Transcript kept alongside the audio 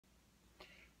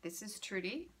This is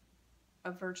Trudy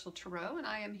of Virtual Tarot, and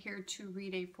I am here to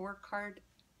read a 4-card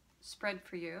spread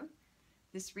for you.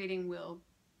 This reading will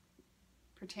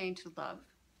pertain to love,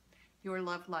 your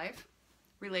love life,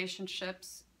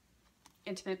 relationships,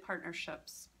 intimate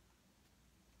partnerships.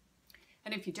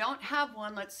 And if you don't have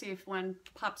one, let's see if one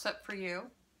pops up for you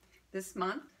this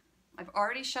month. I've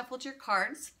already shuffled your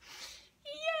cards.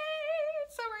 Yay!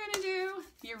 So we're going to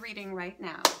do your reading right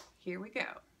now. Here we go.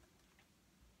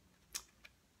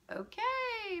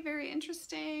 Okay, very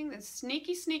interesting. The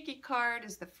sneaky, sneaky card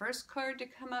is the first card to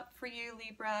come up for you,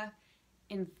 Libra,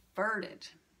 inverted.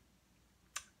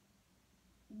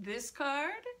 This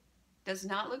card does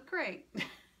not look great.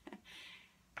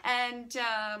 And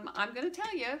I'm going to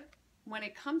tell you, when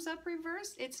it comes up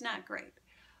reversed, it's not great.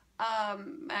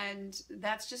 And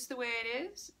that's just the way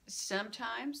it is.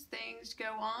 Sometimes things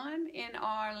go on in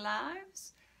our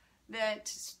lives that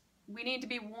we need to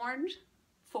be warned.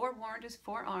 Forewarned is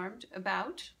forearmed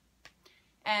about,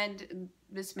 and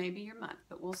this may be your month,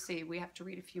 but we'll see. We have to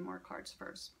read a few more cards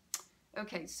first.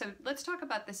 Okay, so let's talk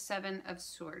about the 7 of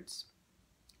Swords.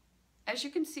 As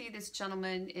you can see, this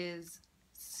gentleman is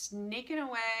sneaking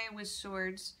away with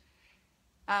swords.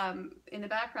 In the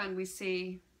background, we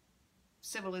see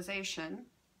civilization.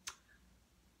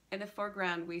 In the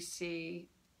foreground, we see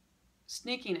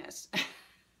sneakiness.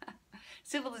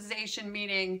 Civilization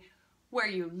meaning where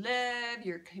you live,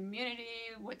 your community,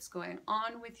 what's going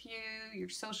on with you, your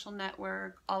social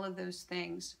network, all of those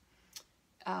things.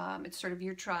 It's sort of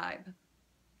your tribe.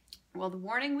 Well, the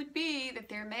warning would be that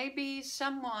there may be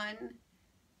someone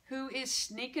who is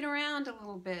sneaking around a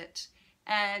little bit,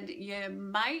 and you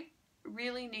might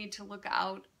really need to look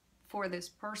out for this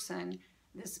person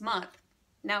this month.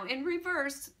 Now, in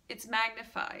reverse, it's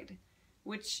magnified,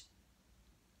 which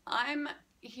I'm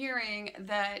hearing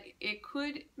that it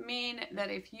could mean that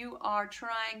if you are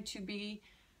trying to be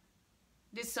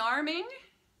disarming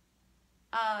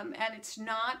and it's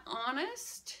not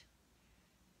honest,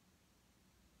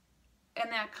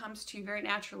 and that comes to you very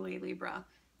naturally, Libra.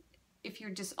 If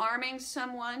you're disarming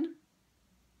someone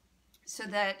so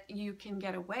that you can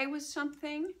get away with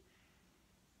something,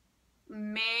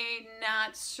 may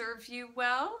not serve you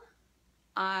well.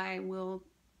 I will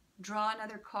draw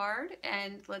another card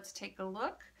and let's take a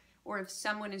look. Or if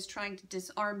someone is trying to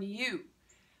disarm you,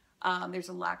 there's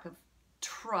a lack of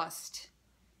trust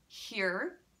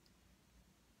here.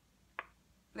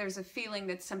 There's a feeling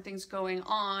that something's going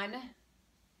on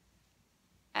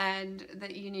and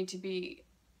that you need to be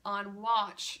on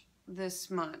watch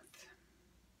this month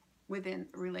within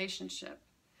a relationship.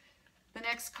 The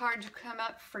next card to come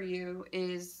up for you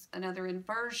is another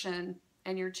inversion,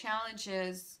 and your challenge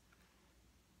is,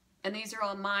 and these are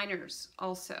all minors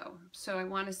also. So I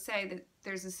want to say that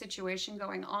there's a situation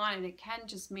going on, and it can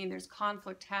just mean there's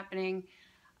conflict happening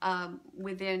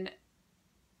within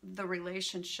the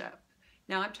relationship.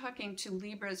 Now I'm talking to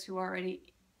Libras who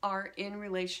already are in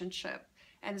relationship.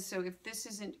 And so if this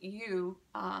isn't you,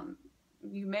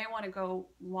 you may want to go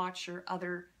watch your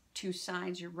other 2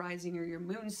 signs, your rising or your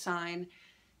moon sign,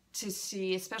 to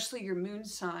see, especially your moon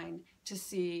sign, to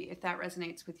see if that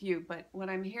resonates with you. But what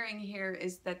I'm hearing here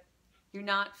is that you're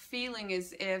not feeling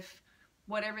as if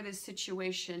whatever this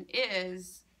situation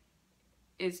is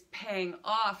paying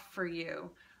off for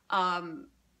you. And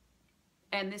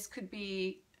this could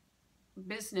be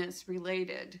business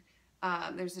related.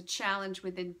 There's a challenge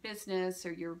within business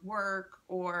or your work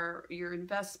or your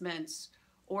investments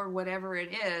or whatever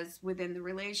it is within the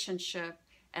relationship,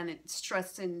 and it's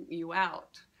stressing you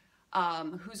out.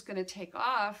 Who's going to take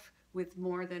off with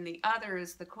more than the other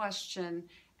is the question.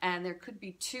 And there could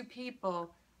be 2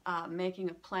 people making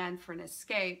a plan for an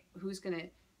escape. Who's going to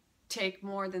take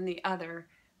more than the other?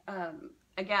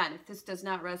 Again, if this does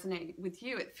not resonate with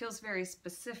you, it feels very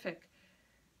specific.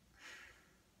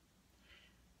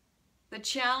 The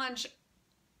challenge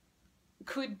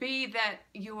could be that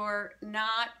you're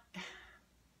not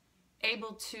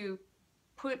able to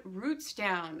put roots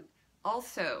down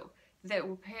also that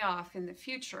will pay off in the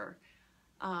future.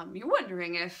 You're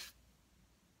wondering if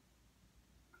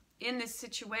in this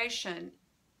situation,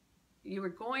 you are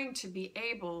going to be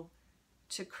able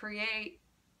to create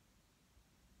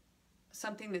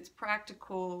something that's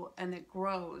practical and that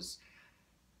grows.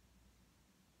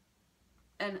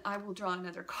 And I will draw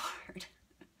another card.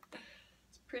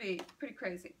 It's pretty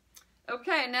crazy.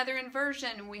 Okay, another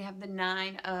inversion. We have the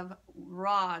 9 of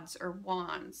Rods or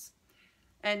Wands.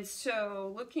 And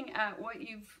so looking at what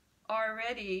you've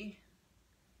already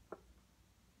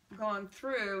gone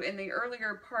through in the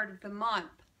earlier part of the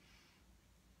month,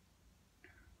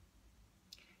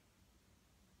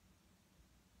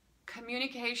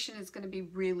 communication is going to be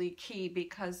really key,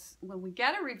 because when we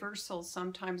get a reversal,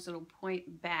 sometimes it'll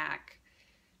point back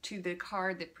to the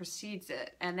card that precedes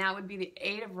it, and that would be the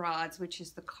Eight of Rods, which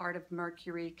is the card of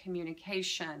Mercury,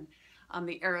 communication,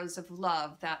 the arrows of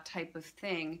love, that type of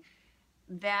thing.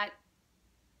 That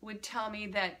would tell me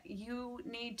that you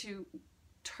need to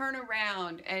turn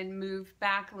around and move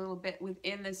back a little bit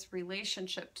within this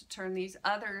relationship to turn these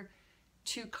other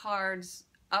two cards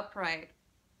upright,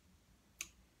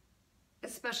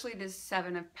 especially this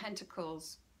Seven of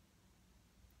Pentacles.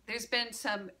 There's been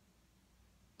some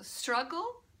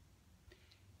struggle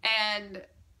and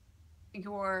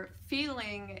you're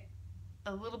feeling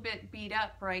a little bit beat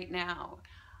up right now.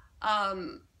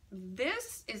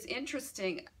 This is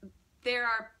interesting. There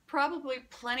are probably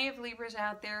plenty of Libras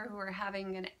out there who are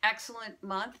having an excellent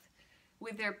month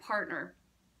with their partner.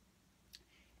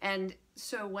 And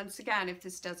so once again, if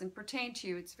this doesn't pertain to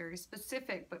you, it's very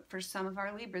specific, but for some of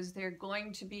our Libras, they're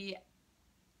going to be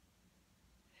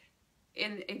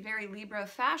in a very Libra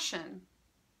fashion,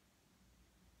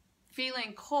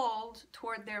 feeling cold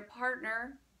toward their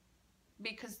partner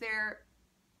because they're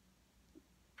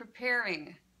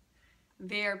preparing.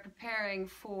 They're preparing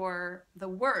for the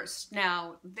worst.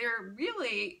 Now, there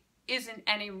really isn't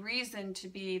any reason to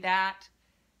be that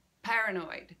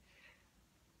paranoid.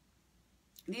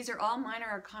 These are all minor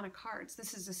arcana cards.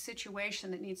 This is a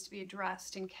situation that needs to be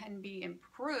addressed and can be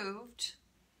improved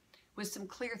with some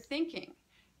clear thinking.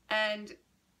 And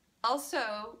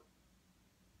also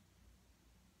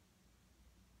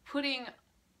putting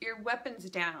your weapons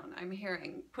down, I'm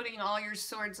hearing. Putting all your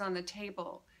swords on the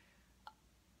table.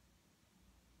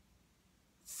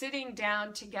 Sitting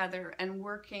down together and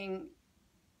working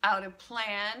out a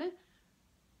plan.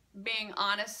 Being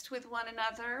honest with one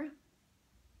another.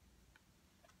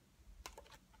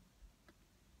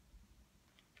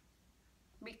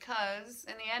 Because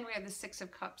in the end we have the Six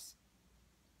of Cups.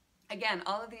 Again,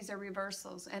 all of these are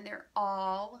reversals and they're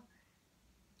all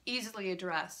easily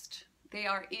addressed. They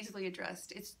are easily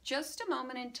addressed. It's just a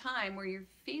moment in time where you're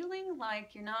feeling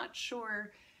like you're not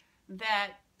sure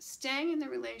that staying in the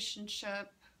relationship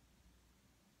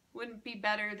wouldn't be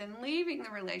better than leaving the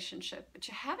relationship, but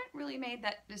you haven't really made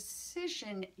that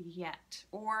decision yet,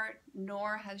 or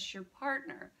nor has your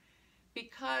partner,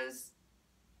 because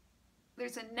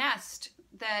there's a nest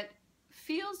that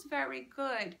feels very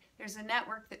good. There's a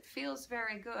network that feels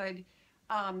very good,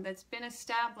 that's been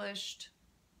established.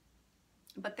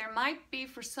 But there might be,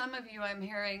 for some of you, I'm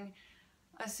hearing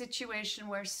a situation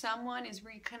where someone is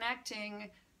reconnecting,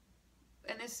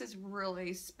 and this is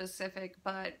really specific,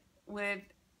 but with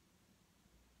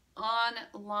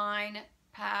online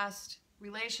past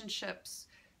relationships,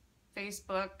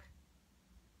 Facebook,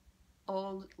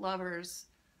 old lovers,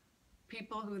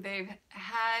 people who they've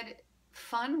had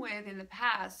fun with in the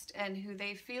past and who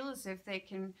they feel as if they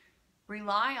can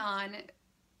rely on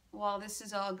while this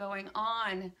is all going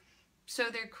on. So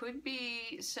there could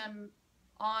be some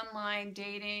online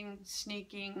dating,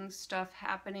 sneaking stuff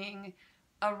happening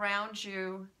around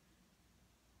you.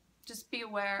 Just be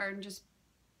aware, and just,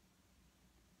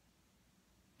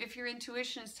 if your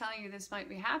intuition is telling you this might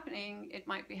be happening, it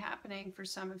might be happening for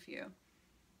some of you.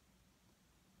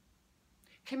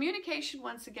 Communication,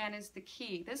 once again, is the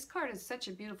key. This card is such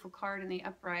a beautiful card in the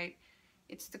upright.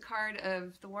 It's the card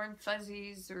of the warm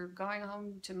fuzzies, or going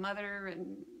home to mother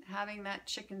and having that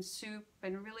chicken soup.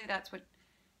 And really that's what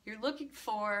you're looking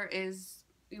for. Is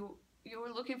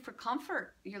you're looking for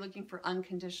comfort. You're looking for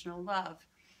unconditional love.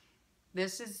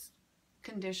 This is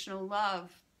conditional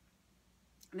love.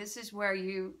 This is where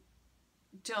you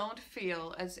don't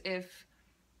feel as if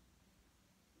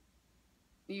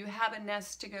you have a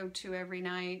nest to go to every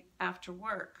night after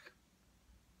work.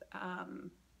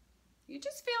 You're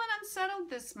just feeling unsettled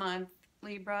this month,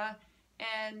 Libra,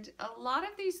 and a lot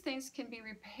of these things can be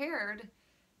repaired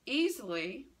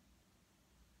easily.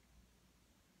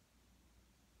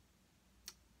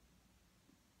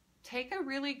 Take a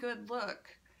really good look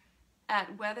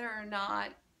at whether or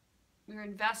not your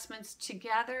investments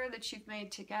together that you've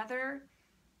made together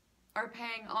are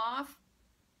paying off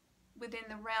within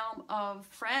the realm of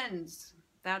friends.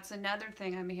 That's another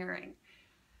thing I'm hearing.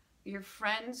 Your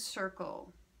friends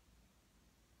circle.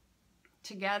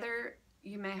 Together,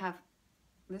 you may have,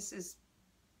 this is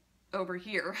over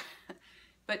here,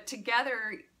 but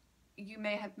together you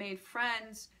may have made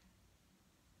friends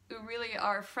who really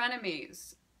are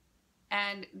frenemies.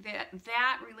 And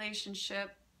that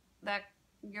relationship, that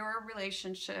your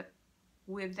relationship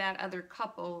with that other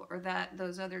couple, or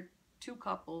those other two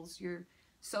couples, your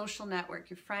social network,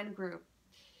 your friend group,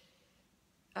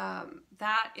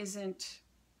 that isn't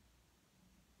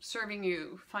serving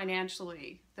you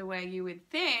financially the way you would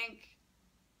think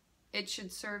it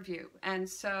should serve you. And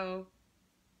so,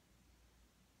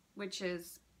 which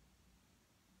is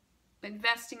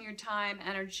investing your time,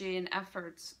 energy, and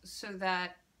efforts so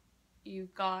that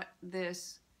you've got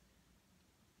this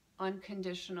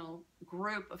unconditional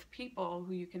group of people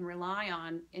who you can rely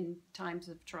on in times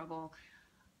of trouble.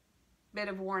 Bit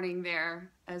of warning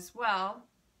there as well.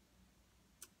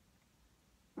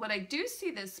 What I do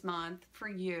see this month for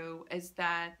you is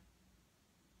that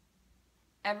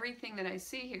everything that I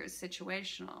see here is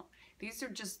situational. These are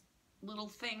just little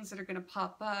things that are going to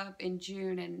pop up in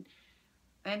June and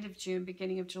end of June,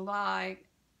 beginning of July,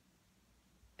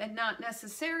 and not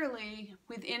necessarily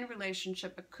within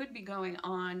relationship. It could be going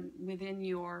on within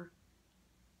your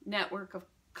network of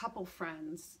couple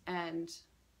friends and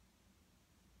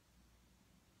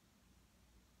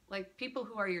like people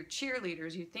who are your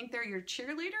cheerleaders. You think they're your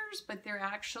cheerleaders, but they're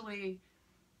actually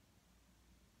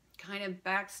kind of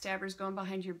backstabbers going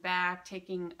behind your back,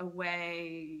 taking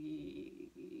away,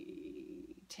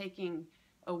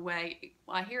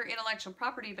 I hear intellectual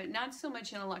property, but not so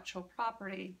much intellectual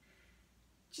property,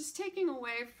 just taking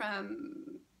away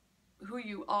from who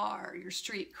you are, your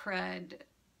street cred,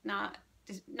 not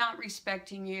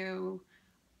respecting you,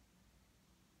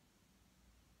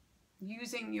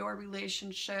 using your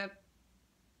relationship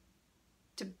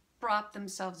to prop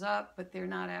themselves up, but they're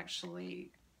not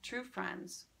actually true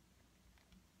friends.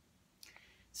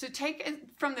 So take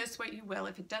from this what you will.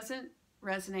 If it doesn't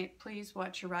resonate, please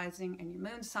watch your rising and your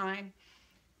moon sign,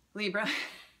 Libra.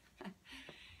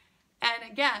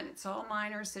 And again, it's all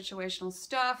minor situational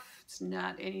stuff. It's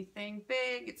not anything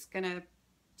big. It's going to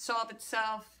solve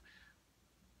itself.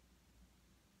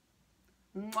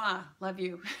 Mwah, love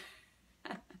you.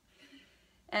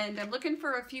 And I'm looking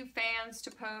for a few fans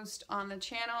to post on the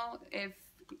channel. If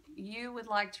you would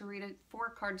like to read a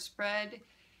 4-card spread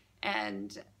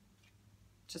and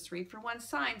just read for one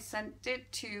sign, send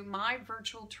it to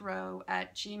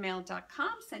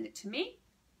myvirtualtarot@gmail.com. Send it to me,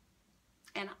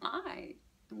 and I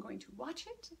am going to watch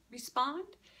it,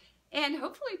 respond, and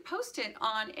hopefully post it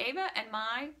on Ava and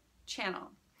my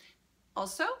channel.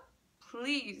 Also,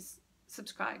 please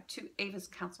subscribe to Ava's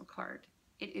Counsel Card.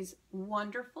 It is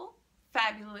wonderful,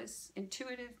 fabulous,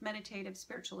 intuitive, meditative,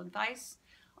 spiritual advice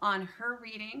on her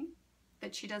reading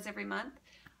that she does every month.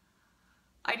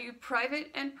 I do private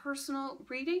and personal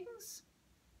readings,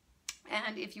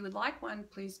 and if you would like one,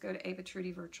 please go to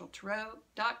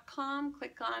avatrudyvirtualtarot.com,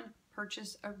 click on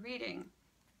Purchase a Reading.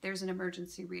 There's an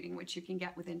emergency reading, which you can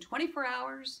get within 24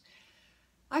 hours.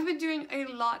 I've been doing a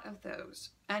lot of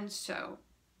those, and so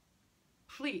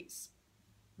please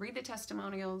read the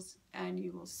testimonials, and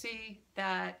you will see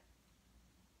that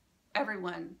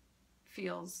everyone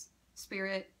feels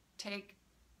spirit take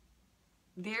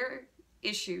their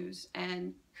issues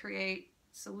and create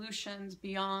solutions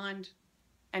beyond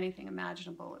anything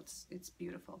imaginable. It's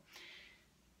beautiful.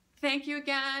 Thank you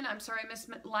again. I'm sorry I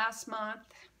missed last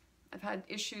month. I've had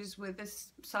issues with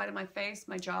this side of my face,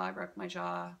 my jaw. I broke my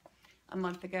jaw a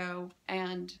month ago,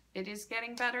 and it is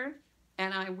getting better,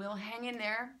 and I will hang in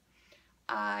there.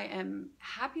 I am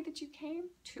happy that you came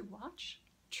to watch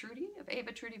Trudy of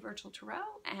Ava Trudy Virtual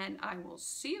Tarot, and I will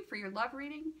see you for your love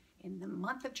reading in the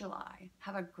month of July.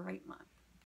 Have a great month.